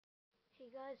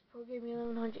Guys, Programming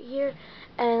 1100 here,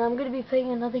 and I'm gonna be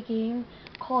playing another game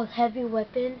called Heavy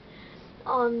Weapon.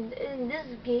 In this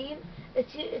game,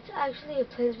 it's actually a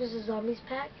Plants vs Zombies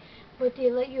pack, but they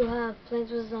let you have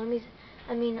Plants vs Zombies.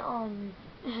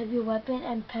 Heavy Weapon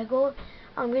and Peggle.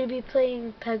 I'm gonna be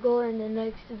playing Peggle in the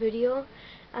next video,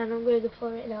 and I'm gonna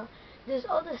deploy right now. There's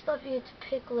other stuff you get to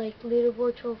pick, like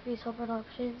leaderboard trophies, helping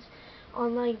options,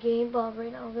 online game, but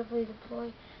right now I'm gonna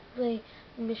play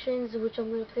missions, which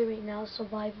I'm gonna play right now.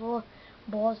 Survival,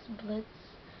 boss, blitz.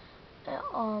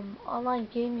 Online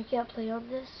game you can't play on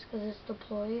this because it's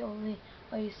deploy only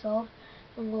by yourself.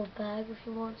 You can go back if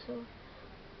you want to.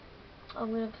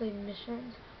 I'm gonna play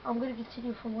missions. I'm gonna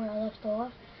continue from where I left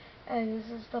off, and this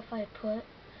is stuff I put,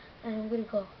 and I'm gonna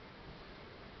go.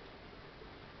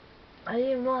 I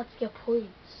didn't even know how to get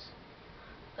points.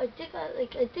 I think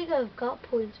I've got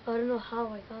points, but I don't know how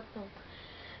I got them.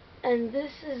 And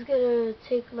this is gonna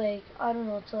take like, I don't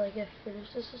know, till I get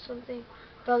finished this or something.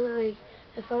 Probably like,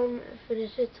 if I don't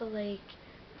finish it till like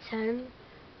 10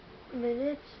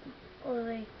 minutes or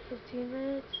like 15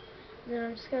 minutes, then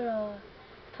I'm just gonna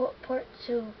put part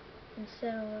 2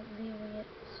 instead of leaving it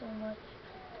so much.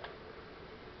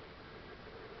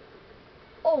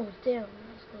 Oh damn,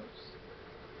 that's close.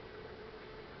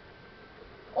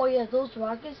 Oh yeah, those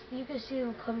rockets, you can see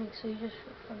them coming, so you just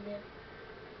shoot from there.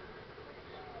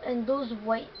 And those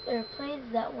white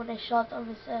airplanes that when I shot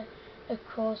them it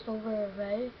crossed over a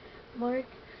red mark,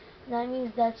 that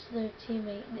means that's their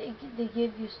teammate. They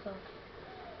give you stuff.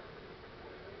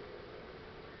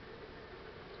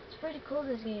 It's pretty cool,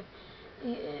 this game.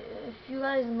 If you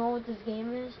guys know what this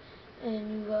game is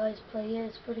and you guys play it,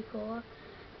 it's pretty cool.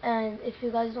 And if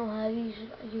you guys don't have it,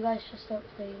 you guys should start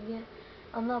playing it.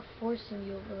 I'm not forcing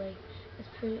you, but like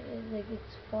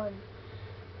it's fun.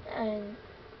 And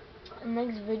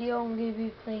next video I'm gonna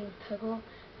be playing Peggle,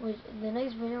 which the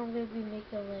next video I'm gonna be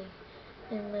making like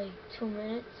in like 2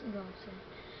 minutes. No, I'm saying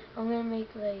I'm gonna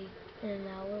make like in an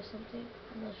hour or something.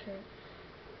 I'm not sure.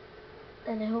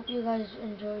 And I hope you guys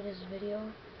enjoy this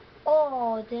video.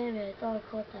 Oh damn it! I thought I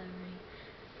caught that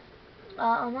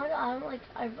already.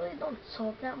 I really don't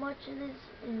talk that much in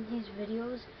these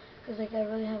videos, cause like I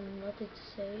really have nothing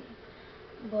to say.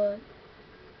 But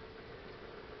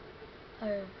I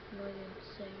have nothing to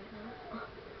say right now.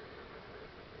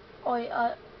 Oh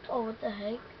yeah, oh what the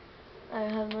heck? I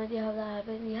have no idea how that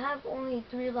happened. You have only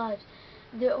 3 lives.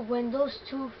 When those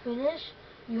 2 finish,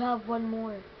 you have 1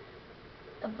 more.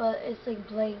 But it's like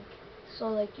blank, so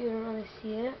like you don't really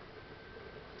see it.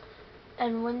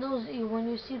 And when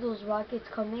you see those rockets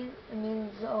coming, it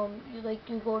means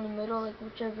you go in the middle, like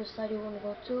whichever side you want to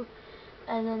go to,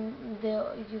 and then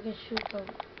you can shoot them.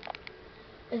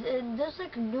 There's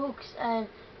like nukes, and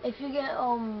if you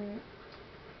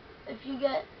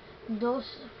get those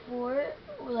 4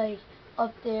 like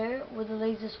up there where the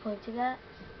laser's pointing at,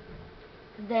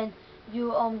 then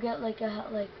you get like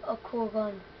a cool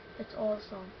gun. It's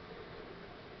awesome.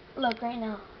 Look right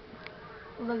now.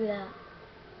 Look at that.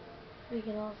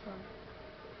 Freaking awesome.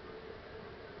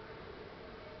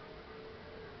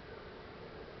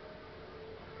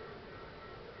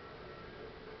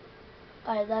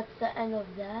 Alright, that's the end of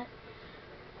that.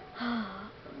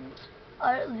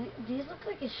 These look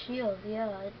like a shield.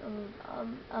 Yeah,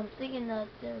 I'm thinking that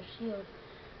they're a shield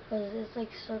because it's like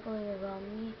circling around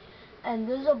me. And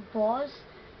there's a boss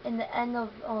in the end of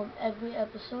every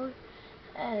episode,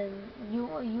 and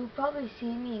you probably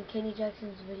see me in Kenny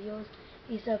Jackson's videos.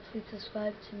 He said please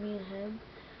subscribe to me and him,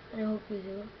 and I hope you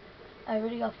do. I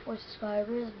already got 4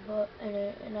 subscribers, but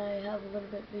and I have a little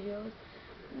bit videos,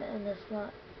 and that's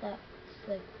not that,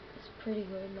 it's pretty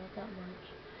good, not that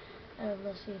much. I don't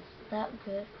know, see it's that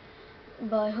good.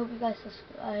 But I hope you guys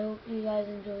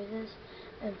enjoy this,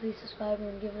 and please subscribe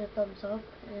and give it a thumbs up,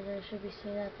 and I should be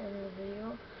seeing that at the end of the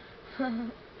video.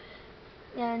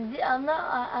 And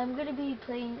I'm gonna be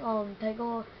playing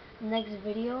Peggle next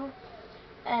video,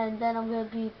 and then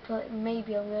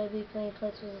maybe I'm gonna be playing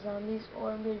Plants vs Zombies,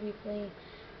 or I'm gonna be playing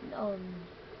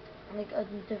like a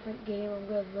different game I'm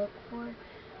gonna look for.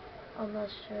 I'm not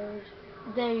sure.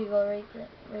 There you go, right there,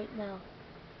 right now.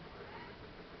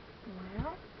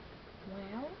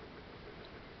 Well,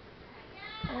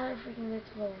 I want to freaking get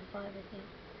to level 5, I think.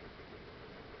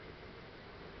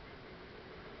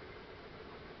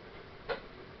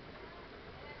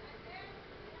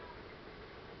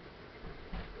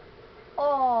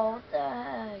 Oh, what the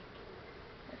heck?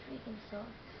 That freaking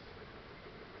sucks.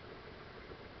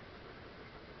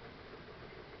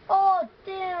 Oh,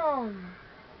 damn!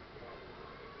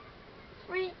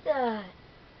 Freak that!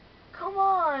 Come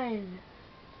on!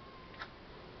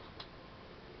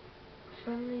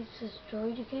 Friendly's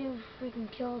destroyed. You can't even freaking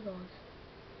kill those.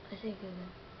 I think it is.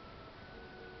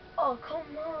 Oh,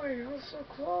 come on, I was so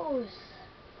close.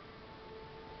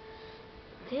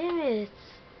 Damn it.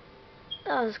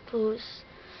 That was close.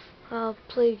 I'll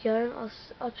play again.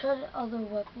 I'll try the other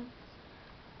weapons.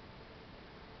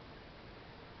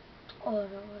 Oh no,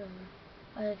 whatever.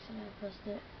 I accidentally pressed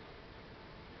it.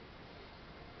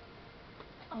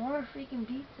 I wanna freaking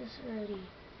beat this already.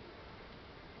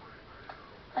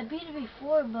 I beat it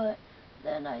before, but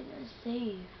then I didn't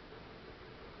save.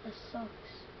 That sucks.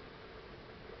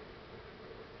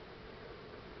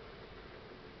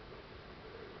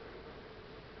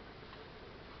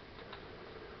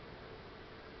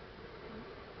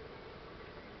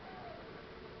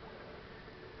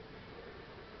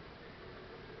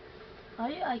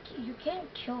 You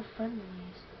can't kill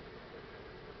friendlies.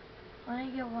 I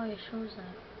don't get why it shows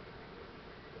that.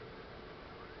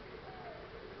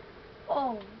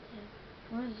 Oh,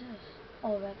 yeah. What is this?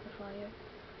 Oh, rapid fire.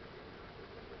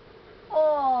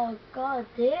 Oh, god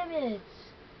damn it!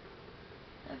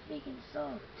 That freaking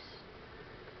sucks.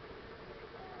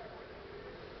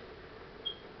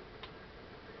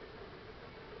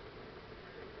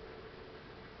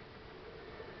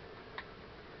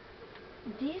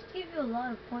 These give you a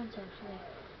lot of points actually.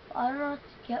 I don't know how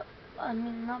to get, I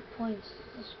mean not points,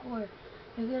 the score.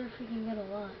 You're gonna freaking get a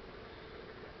lot.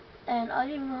 And I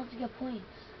didn't even know how to get points.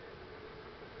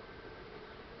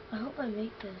 I hope I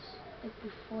make this, like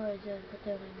before I did the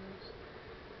 30 minutes.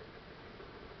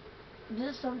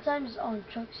 There's sometimes on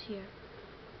trucks here,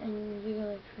 and you're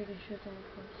gonna like freaking shoot them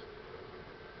of course.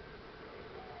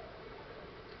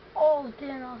 Oh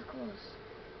damn, that was close.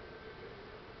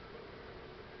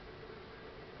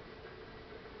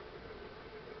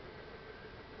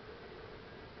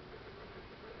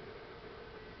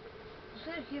 I'm just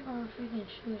gonna keep on freaking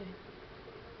shooting.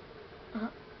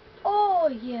 Oh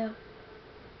yeah,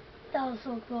 that was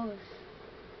so close.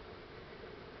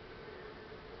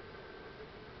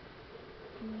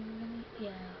 Yeah.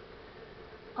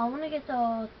 I want to get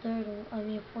the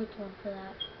fourth one for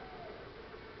that.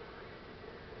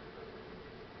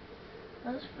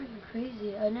 That's freaking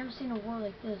crazy. I've never seen a war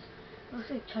like this. It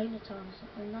looks like Chinatown or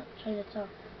something. Not Chinatown,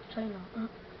 China.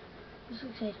 This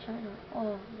looks like China.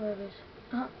 Oh, burgers.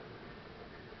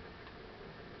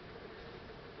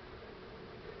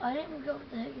 I didn't even get what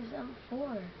the heck is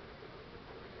M4.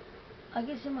 I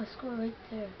can see my score right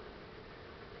there.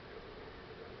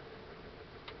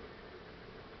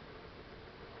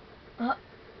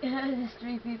 There's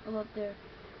 3 people up there.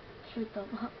 Shoot them.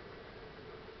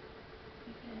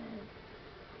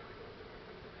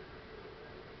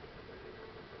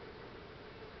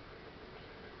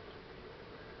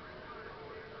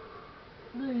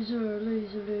 Laser,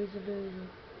 laser, laser, laser.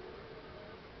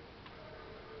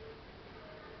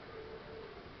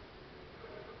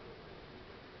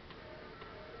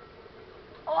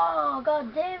 Oh,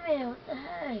 god damn it, what the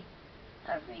heck?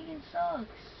 That freaking sucks.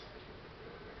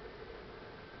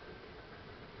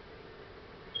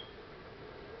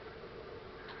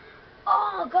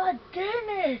 Oh, god damn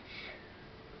it!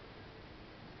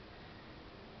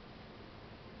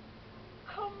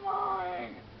 Come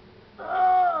on!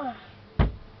 Ugh.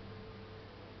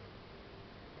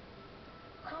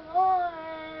 Come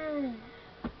on!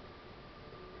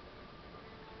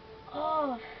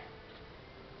 Oh.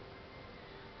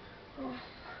 Oh.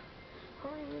 How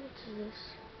many minutes is this?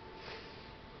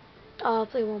 I'll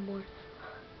play one more.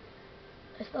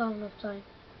 I still have enough time.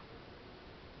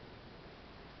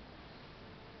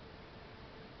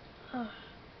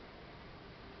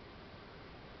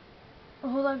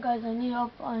 Hold on guys, I need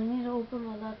to open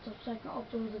my laptop so I can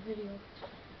upload the video.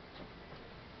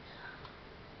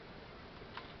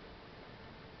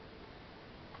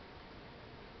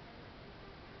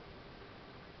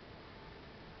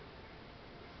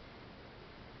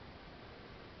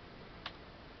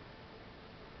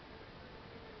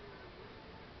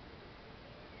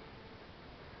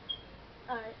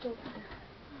 Alright, it's open.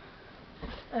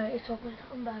 Alright, it's open.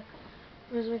 I'm back.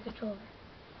 Where's my controller?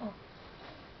 Oh.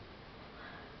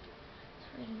 It's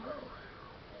ready to go.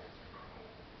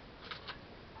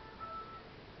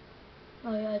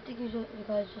 Oh yeah, I think you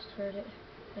guys just heard it.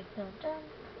 Like dun dun.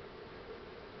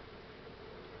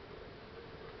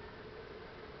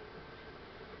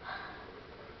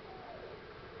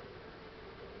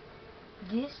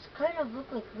 These kind of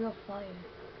look like real fire.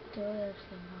 They're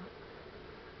actually not.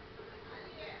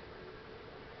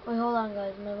 Wait, hold on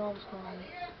guys, my mom's calling me.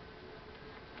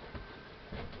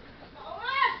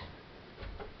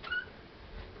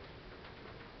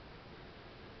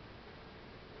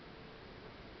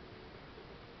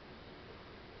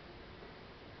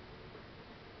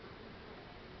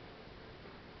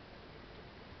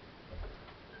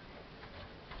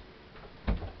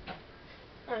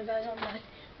 on, guys, I'm back.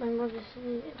 My mother's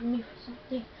needed me for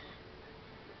something.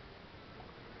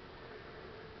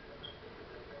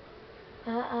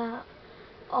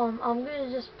 I'm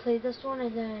gonna just play this one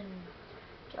and then,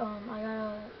 I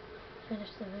gotta finish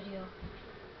the video.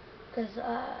 Cause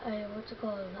what's it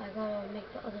called? I gotta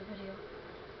make the other video.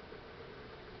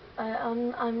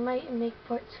 I might make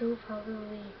part 2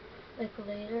 probably like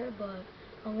later, but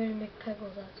I'm gonna make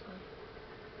Peggle that time.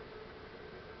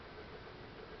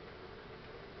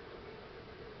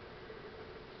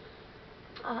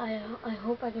 I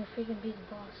hope I can freaking beat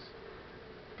the boss.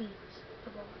 Beat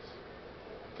the boss.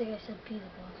 I think I said beat the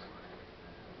boss.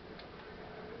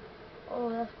 Oh,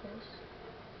 that's close.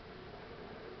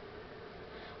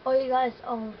 Oh, you guys,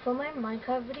 for my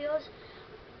Minecraft videos,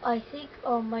 I think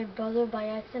my brother by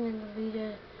accident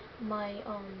deleted my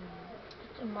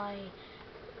my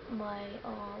my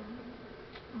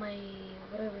my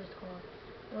whatever it's called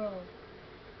world.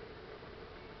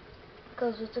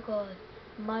 Because what's it called?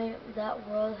 That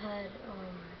world had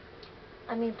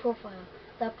I mean profile.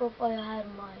 That profile had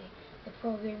the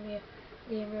Pro Gamer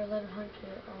 1100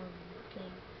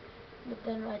 thing. But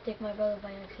then I think my brother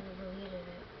by accident deleted it.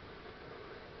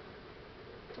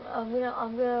 I'm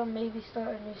gonna maybe start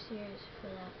a new series for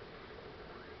that.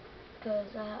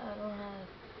 Cause I don't have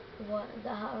what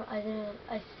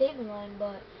I saved mine,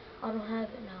 but I don't have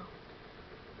it now.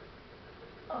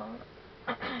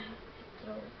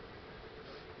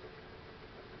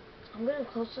 I'm getting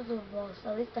closer to the boss.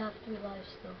 At least I have 3 lives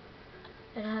still.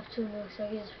 And I have 2 nukes. I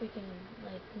can just freaking,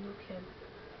 like, nuke him.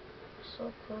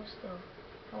 So close, though.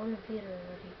 I want to beat her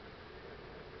already.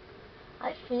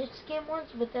 I finished this game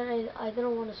once, but then I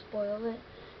didn't want to spoil it.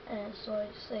 And so I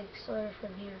just, like, started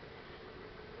from here.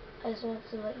 I just wanted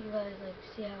to let you guys, like,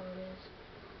 see how it is.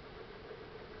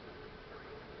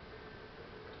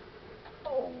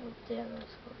 Oh, damn, that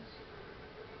was close.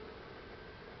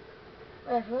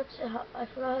 Wait, I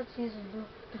forgot how to use a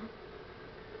nuke.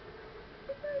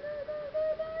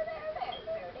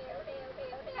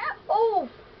 Oh!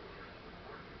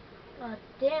 God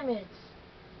damn it.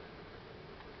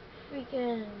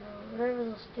 Freaking, whatever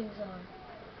those things are.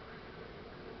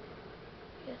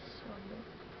 Yes, one more.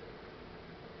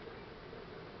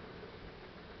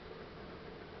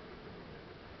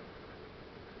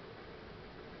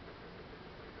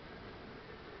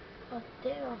 God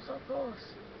damn, I'm so close.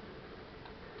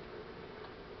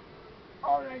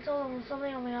 Oh, I told him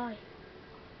something on my eye.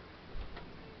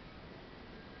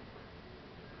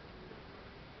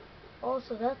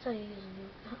 Also, that's how you use a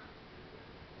nuke.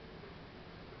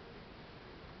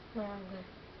 No, I'm good.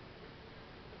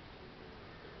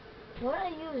 What I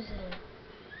use it?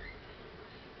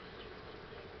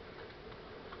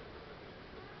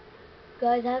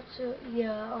 Guys, I have to,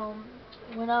 yeah,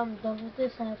 when I'm done with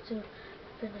this, I have to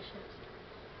finish it.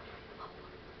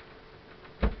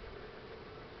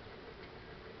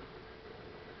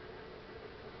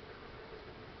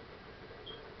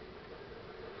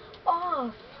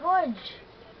 Oh, fudge!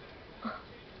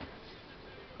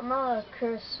 I'm not allowed to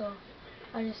curse, so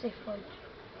I just say fudge.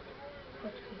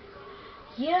 Fudge cake.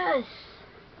 Yes!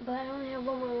 But I only have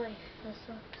 1 more life. That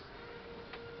sucks.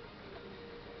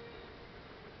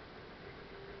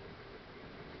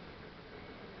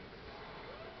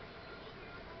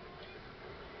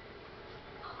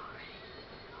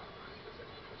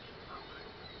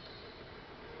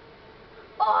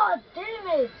 Oh,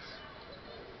 damn it!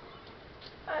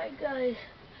 Alright, guys.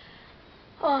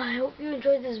 Oh, I hope you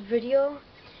enjoyed this video.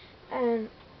 And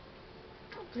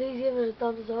please give it a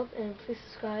thumbs up and please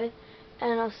subscribe.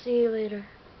 And I'll see you later.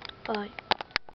 Bye.